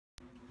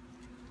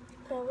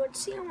Okay, let's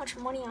see how much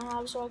money I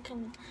have so I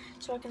can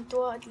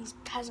throw at these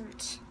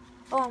peasants.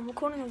 Oh, I'm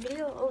recording a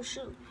video? Oh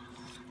shoot.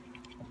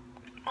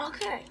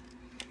 Okay.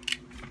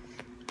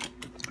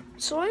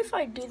 So if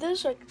I do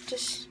this, like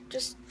just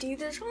do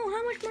this. Oh,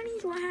 how much money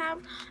do I have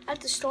at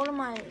the start of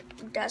my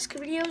desk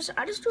videos?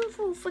 I just do it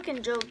for a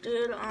freaking joke,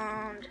 dude.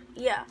 And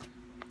yeah.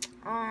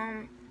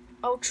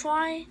 I'll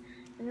try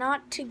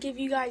not to give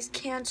you guys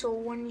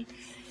cancel when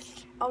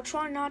I'll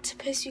try not to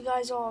piss you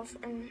guys off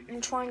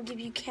and try and give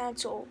you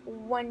cancel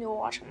when you're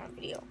watching my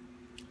video.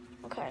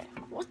 Okay.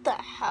 What the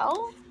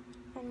hell?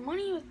 My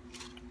money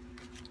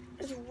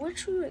is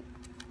literally.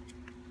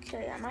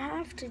 Okay, I'm gonna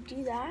have to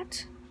do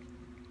that.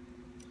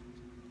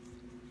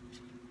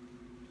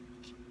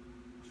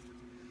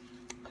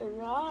 Okay,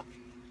 that.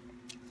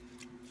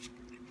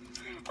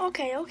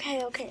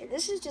 Okay.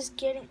 This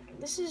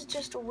is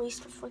just a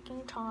waste of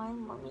freaking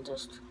time. Let me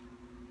just.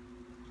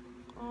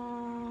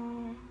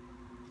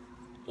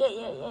 Yeah,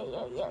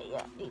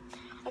 dude.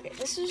 Okay,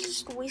 this is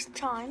just a waste of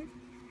time.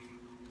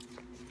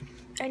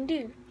 And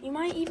dude, you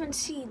might even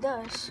see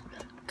this,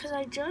 cause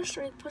I just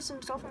like put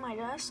some stuff on my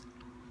desk.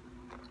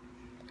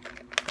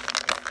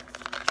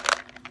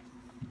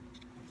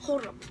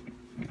 Hold up.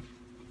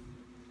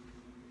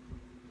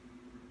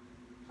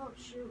 Oh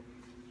shoot.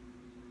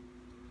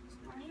 It's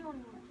not even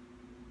one.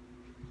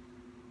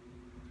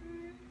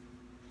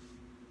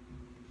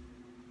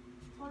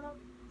 Hold up.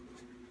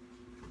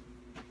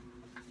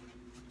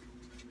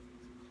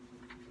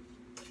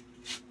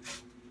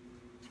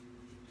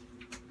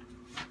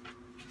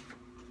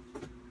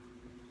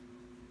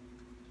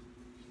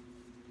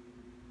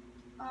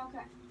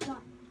 Okay,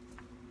 done.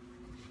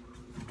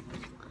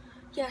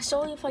 Yeah,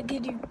 sorry if I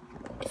gave you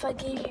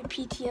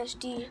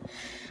PTSD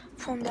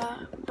from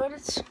that, but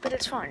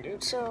it's fine,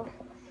 dude. So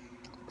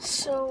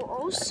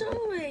also,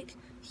 like,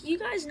 you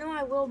guys know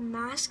I wear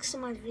masks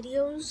in my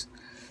videos.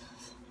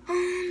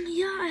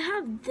 Yeah, I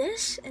have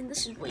this, and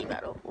this is way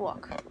better.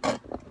 Look,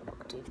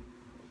 dude.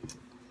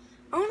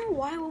 I don't know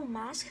why I wear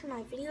masks in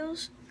my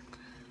videos.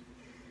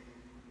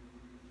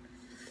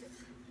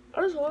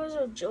 I just always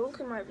a joke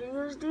in my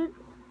videos, dude.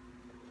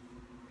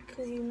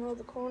 Because you know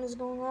the corona's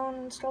going on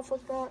and stuff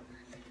like that.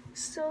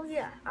 So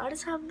yeah, I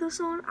just have this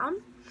on.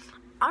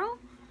 I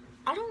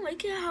don't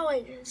like it how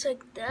it's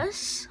like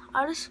this.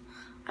 I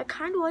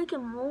kind of like it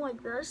more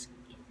like this.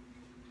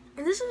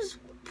 And this is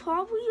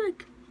probably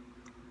like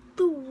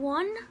the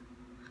one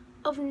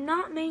of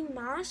not many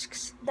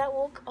masks that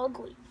look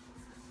ugly.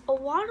 A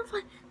lot of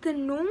like the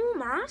normal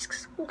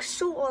masks look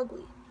so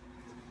ugly.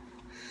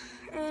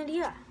 And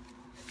yeah,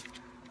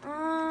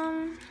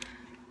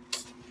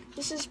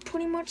 this is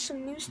pretty much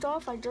some new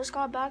stuff. I just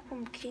got back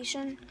from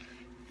vacation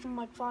from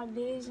like 5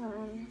 days,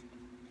 and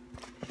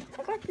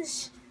I got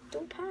this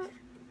dope hat.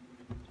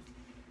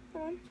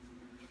 It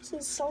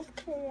says South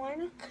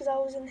Carolina because I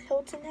was in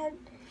Hilton Head,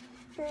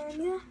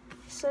 and yeah,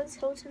 it says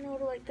Hilton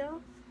Head like that.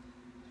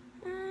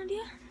 And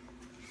yeah,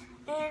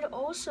 and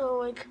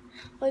also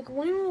like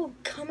when we were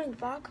coming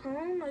back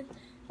home,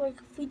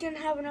 like we didn't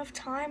have enough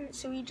time,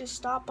 so we just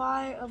stopped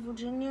by a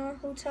Virginia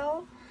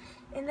hotel,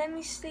 and then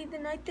we stayed the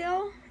night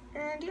there.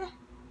 And yeah,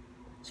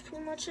 that's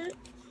pretty much it.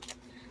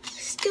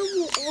 Still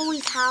will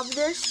always have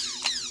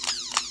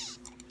this.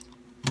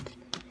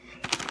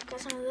 Got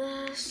some of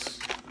this.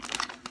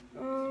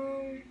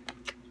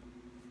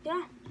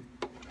 Yeah.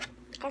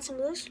 Got some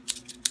of this.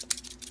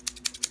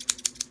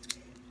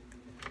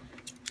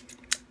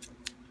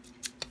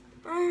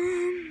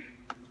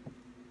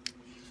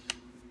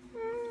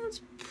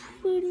 That's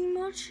pretty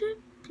much it,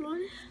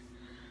 bloody.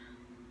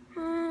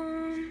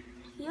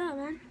 Yeah,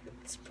 man.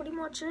 That's pretty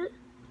much it.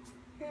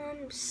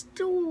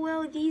 Still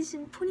wear these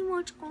in pretty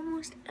much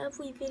almost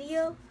every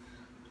video,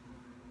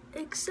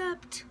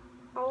 except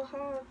I'll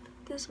have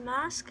this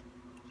mask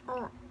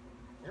on,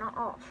 not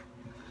off.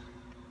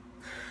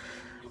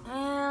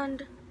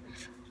 And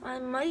I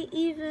might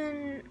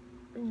even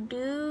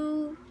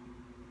do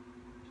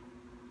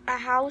a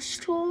house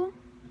tour,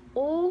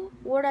 or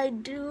what I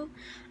do.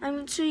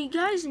 So you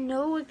guys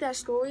know like that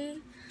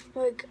story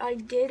like I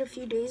did a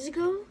few days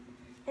ago,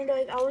 and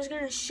like I was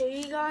gonna show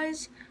you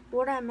guys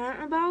what I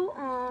meant about.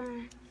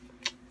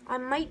 I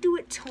might do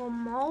it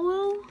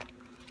tomorrow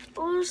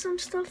or some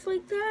stuff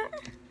like that.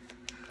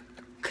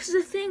 Cause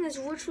the thing is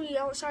literally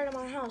outside of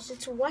my house.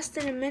 It's less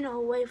than a minute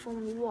away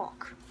from the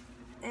walk.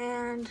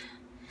 And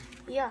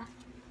yeah,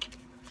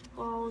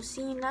 I'll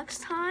see you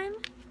next time.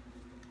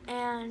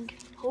 And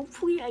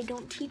hopefully I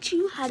don't teach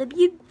you how to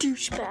be a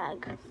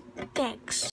douchebag. Thanks.